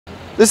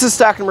This is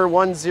stock number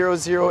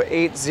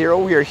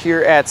 10080. We are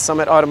here at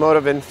Summit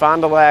Automotive in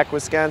Fond du Lac,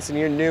 Wisconsin,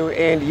 your new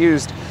and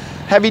used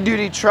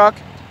heavy-duty truck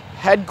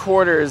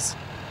headquarters.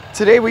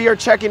 Today we are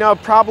checking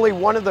out probably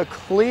one of the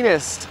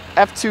cleanest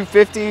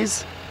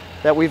F250s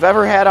that we've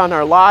ever had on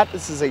our lot.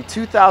 This is a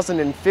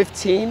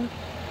 2015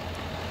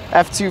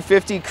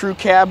 F250 Crew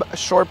Cab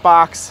Short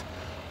Box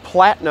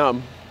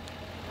Platinum.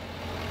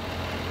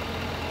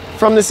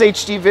 From this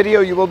HD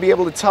video, you will be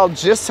able to tell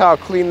just how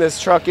clean this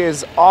truck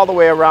is all the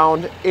way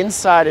around,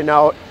 inside and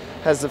out.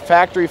 Has the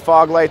factory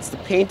fog lights, the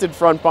painted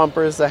front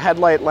bumpers, the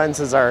headlight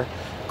lenses are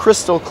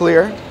crystal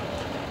clear.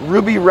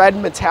 Ruby red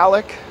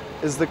metallic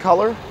is the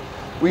color.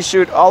 We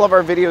shoot all of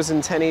our videos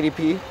in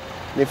 1080p.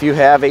 And if you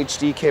have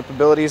HD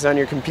capabilities on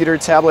your computer,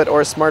 tablet,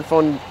 or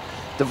smartphone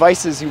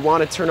devices, you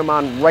want to turn them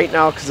on right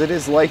now, because it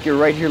is like you're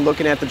right here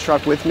looking at the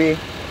truck with me,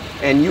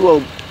 and you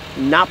will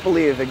not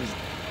believe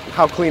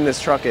how clean this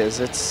truck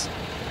is. It's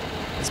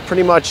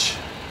pretty much,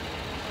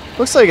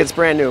 looks like it's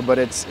brand new, but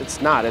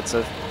it's not. It's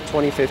a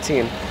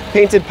 2015.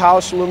 Painted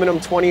polished aluminum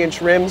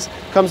 20-inch rims.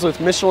 Comes with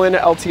Michelin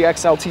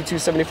LTX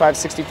LT275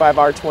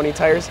 65R20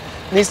 tires.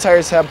 And these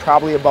tires have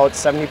probably about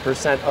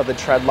 70% of the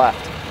tread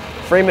left.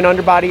 Frame and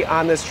underbody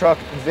on this truck,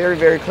 very,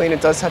 very clean.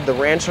 It does have the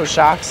Rancho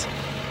shocks.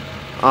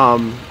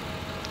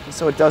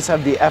 So it does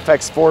have the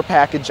FX4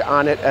 package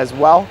on it as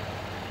well.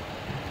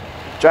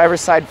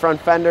 Driver's side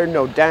front fender,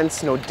 no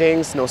dents, no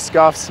dings, no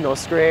scuffs, no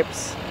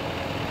scrapes.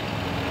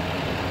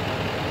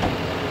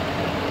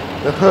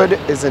 The hood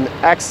is in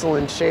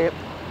excellent shape.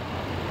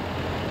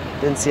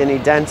 Didn't see any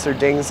dents or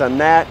dings on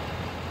that.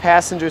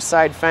 Passenger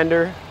side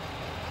fender,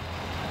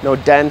 no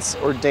dents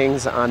or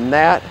dings on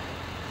that.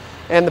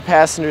 And the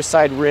passenger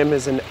side rim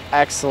is in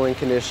excellent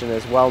condition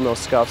as well, no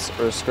scuffs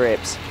or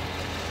scrapes.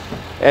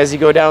 As you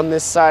go down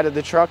this side of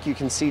the truck, you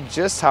can see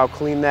just how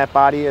clean that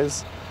body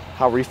is,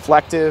 how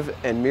reflective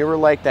and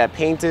mirror-like that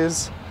paint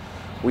is.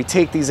 We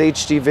take these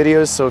HD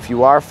videos, so if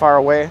you are far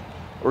away,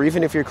 or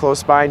even if you're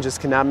close by and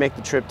just cannot make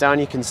the trip down,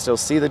 you can still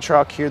see the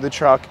truck, hear the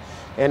truck,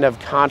 and have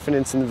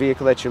confidence in the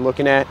vehicle that you're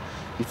looking at.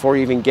 Before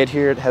you even get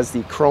here, it has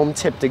the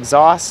chrome-tipped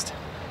exhaust.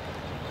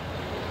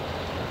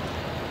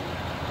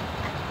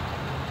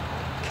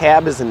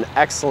 Cab is in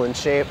excellent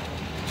shape,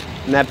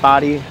 and that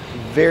body,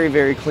 very,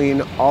 very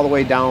clean all the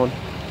way down.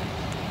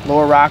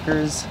 Lower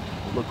rockers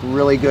look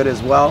really good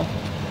as well.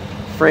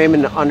 Frame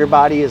and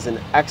underbody is in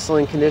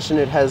excellent condition.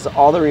 It has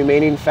all the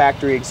remaining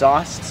factory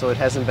exhaust, so it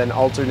hasn't been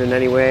altered in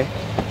any way,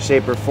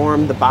 shape, or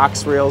form. The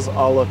box rails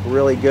all look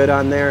really good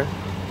on there.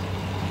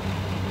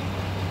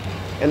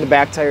 And the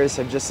back tires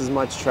have just as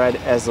much tread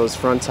as those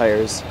front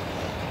tires.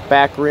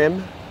 Back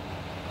rim,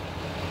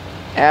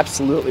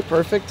 absolutely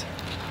perfect.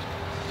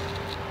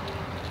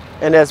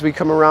 And as we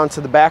come around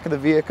to the back of the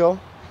vehicle,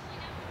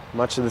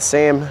 much of the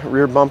same.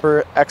 Rear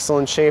bumper,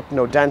 excellent shape,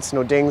 no dents,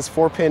 no dings,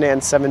 4-pin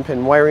and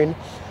 7-pin wiring.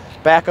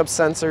 Backup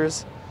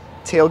sensors.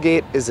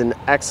 Tailgate is in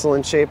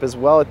excellent shape as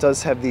well. It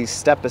does have the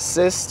step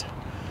assist.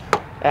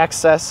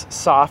 Access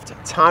soft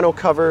tonneau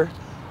cover.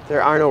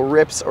 There are no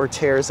rips or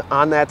tears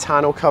on that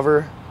tonneau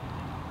cover.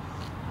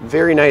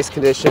 Very nice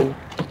condition.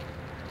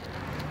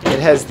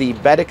 It has the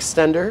bed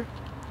extender.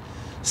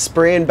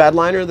 Spray and bed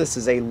liner. This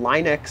is a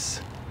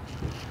Line-X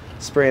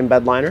spray and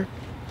bed liner.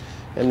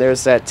 And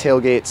there's that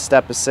tailgate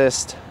step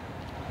assist.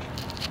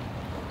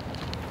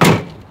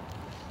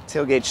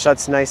 Tailgate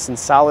shuts nice and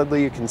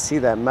solidly. You can see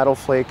that metal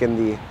flake in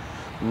the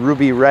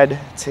ruby red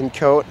tint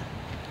coat.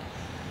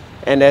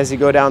 And as you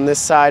go down this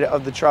side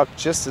of the truck,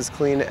 just as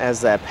clean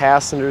as that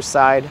passenger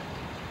side.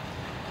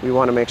 We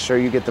want to make sure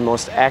you get the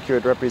most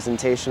accurate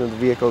representation of the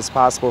vehicle as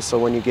possible, so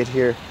when you get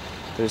here,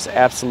 there's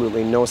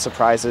absolutely no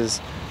surprises.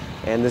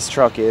 And this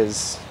truck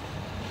this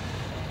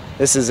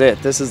is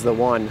it. This is the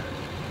one.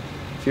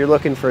 If you're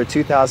looking for a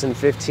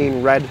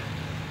 2015 red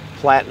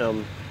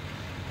Platinum,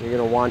 you're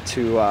going to want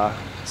to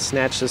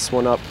snatch this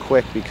one up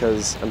quick,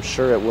 because I'm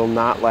sure it will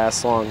not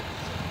last long.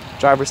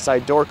 Driver's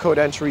side door code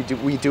entry,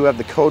 we do have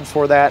the code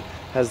for that.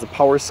 Has the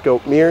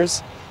Powerstroke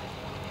mirrors.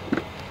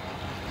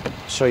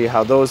 Show you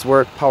how those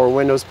work. Power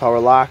windows, power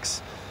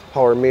locks,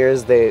 power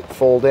mirrors, they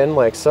fold in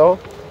like so.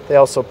 They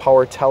also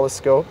power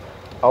telescope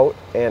out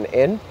and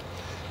in.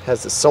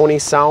 Has the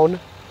Sony sound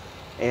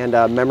and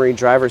memory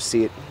driver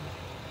seat.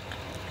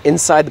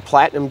 Inside, the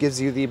Platinum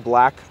gives you the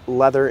black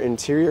leather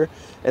interior,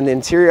 and the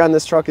interior on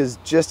this truck is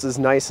just as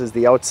nice as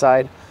the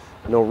outside.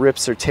 No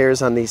rips or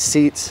tears on these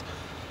seats.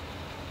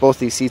 Both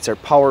these seats are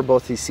power,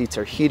 both these seats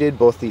are heated,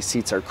 both these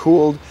seats are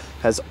cooled.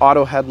 Has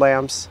auto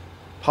headlamps,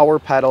 power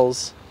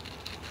pedals,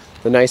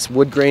 the nice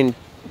wood grain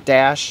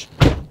dash,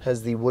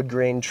 has the wood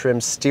grain trim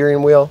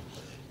steering wheel,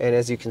 and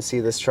as you can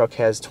see, this truck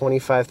has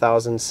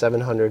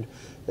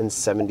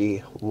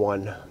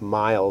 25,771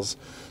 miles.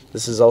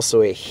 This is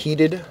also a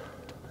heated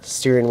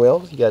steering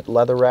wheel. You got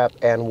leather wrap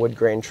and wood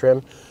grain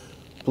trim.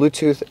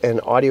 Bluetooth and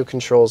audio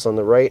controls on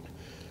the right.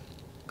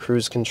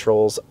 Cruise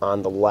controls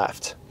on the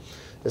left.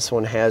 This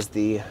one has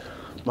the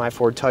My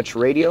Ford Touch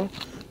radio.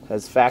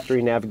 Has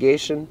factory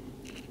navigation.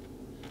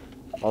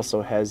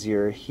 Also has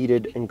your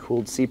heated and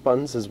cooled seat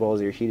buttons, as well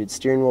as your heated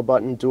steering wheel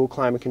button, dual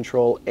climate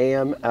control,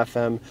 AM,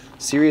 FM,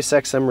 Sirius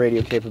XM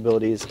radio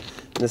capabilities.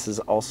 And this is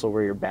also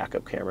where your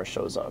backup camera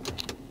shows up.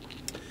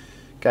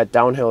 Got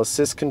downhill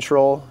assist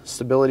control,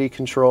 stability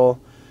control.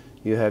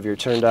 You have your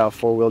turn dial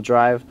 4-wheel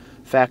drive.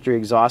 Factory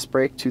exhaust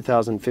brake,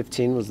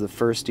 2015 was the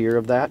first year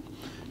of that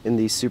in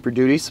these Super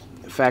Duties.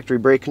 Factory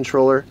brake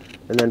controller,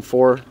 and then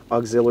 4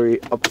 auxiliary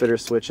upfitter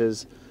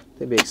switches.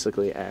 They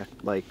basically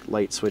act like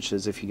light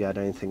switches if you got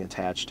anything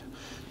attached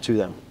to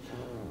them.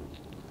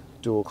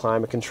 Dual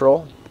climate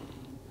control,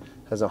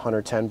 has a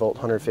 110 volt,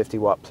 150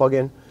 watt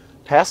plug-in.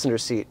 Passenger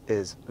seat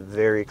is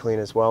very clean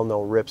as well,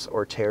 no rips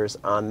or tears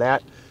on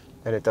that.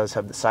 And it does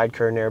have the side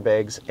curtain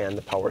airbags and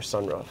the power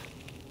sunroof.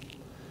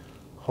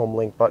 Home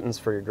link buttons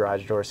for your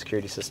garage door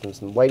security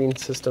systems and lighting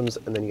systems,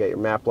 and then you got your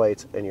map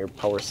lights and your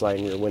power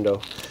sliding rear window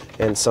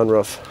and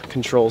sunroof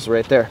controls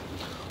right there.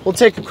 We'll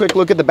take a quick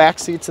look at the back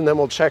seats and then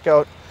we'll check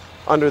out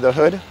under the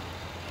hood.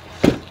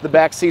 The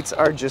back seats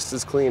are just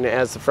as clean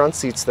as the front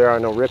seats. There are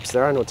no rips,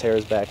 there are no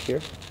tears back here.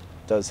 It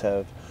does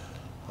have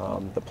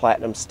the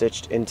platinum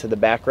stitched into the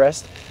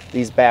backrest.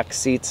 These back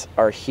seats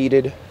are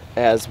heated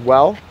as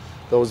well.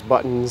 Those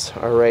buttons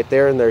are right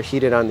there, and they're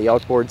heated on the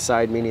outboard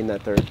side, meaning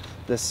that they're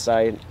this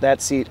side,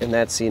 that seat, and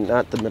that seat,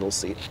 not the middle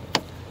seat.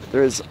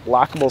 There is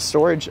lockable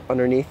storage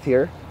underneath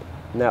here,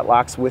 and that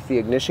locks with the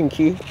ignition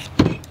key.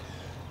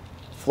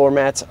 Floor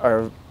mats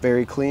are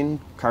very clean,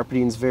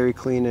 carpeting's very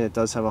clean, and it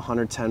does have a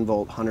 110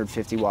 volt,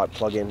 150 watt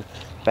plug-in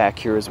back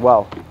here as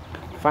well.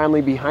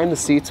 Finally, behind the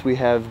seats, we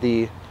have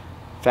the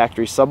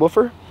factory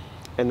subwoofer,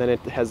 and then it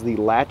has the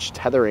latch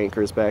tether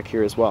anchors back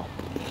here as well.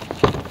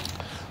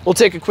 We'll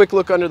take a quick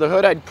look under the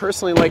hood. I'd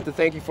personally like to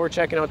thank you for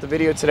checking out the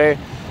video today,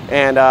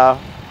 and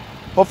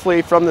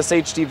hopefully from this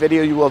HD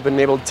video you will have been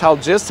able to tell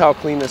just how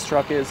clean this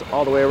truck is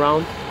all the way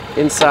around,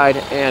 inside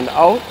and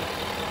out.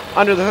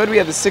 Under the hood we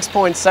have the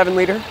 6.7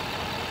 liter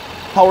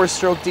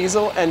Powerstroke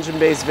diesel. Engine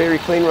bay is very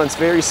clean, runs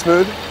very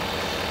smooth.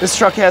 This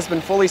truck has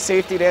been fully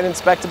safetied and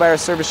inspected by our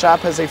service shop,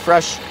 has a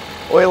fresh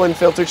oil and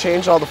filter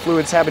change. All the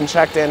fluids have been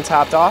checked and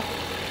topped off.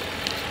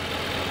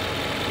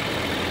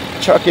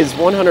 The truck is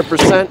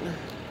 100%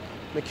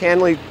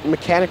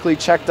 mechanically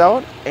checked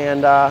out,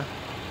 and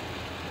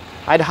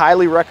I'd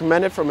highly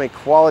recommend it from a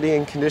quality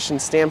and condition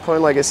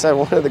standpoint. Like I said,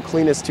 one of the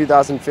cleanest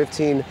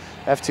 2015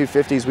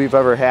 F250s we've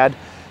ever had.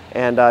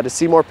 And to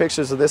see more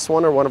pictures of this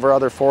one or one of our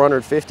other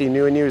 450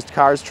 new and used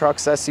cars,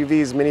 trucks,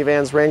 SUVs,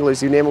 minivans,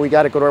 Wranglers, you name it, we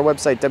got it. Go to our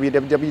website,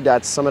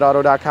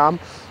 www.summitauto.com.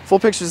 Full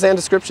pictures and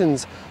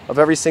descriptions of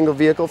every single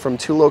vehicle from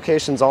 2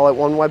 locations, all at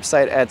one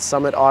website at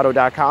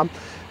summitauto.com.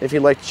 If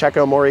you'd like to check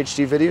out more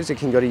HD videos, you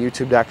can go to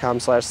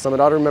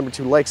youtube.com/summitauto. Remember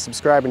to like,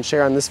 subscribe, and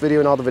share on this video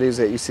and all the videos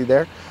that you see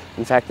there.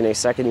 In fact, in a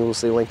second, you will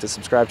see a link to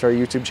subscribe to our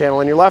YouTube channel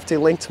on your left, a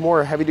link to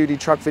more heavy-duty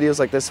truck videos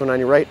like this one on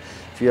your right.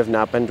 If you have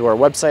not been to our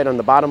website, on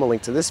the bottom, a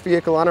link to this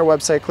vehicle on our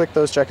website. Click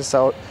those, check us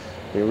out.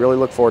 We really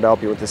look forward to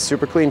helping you with this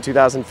super clean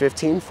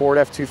 2015 Ford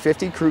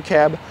F250 Crew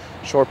Cab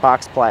Short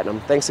Box Platinum.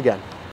 Thanks again.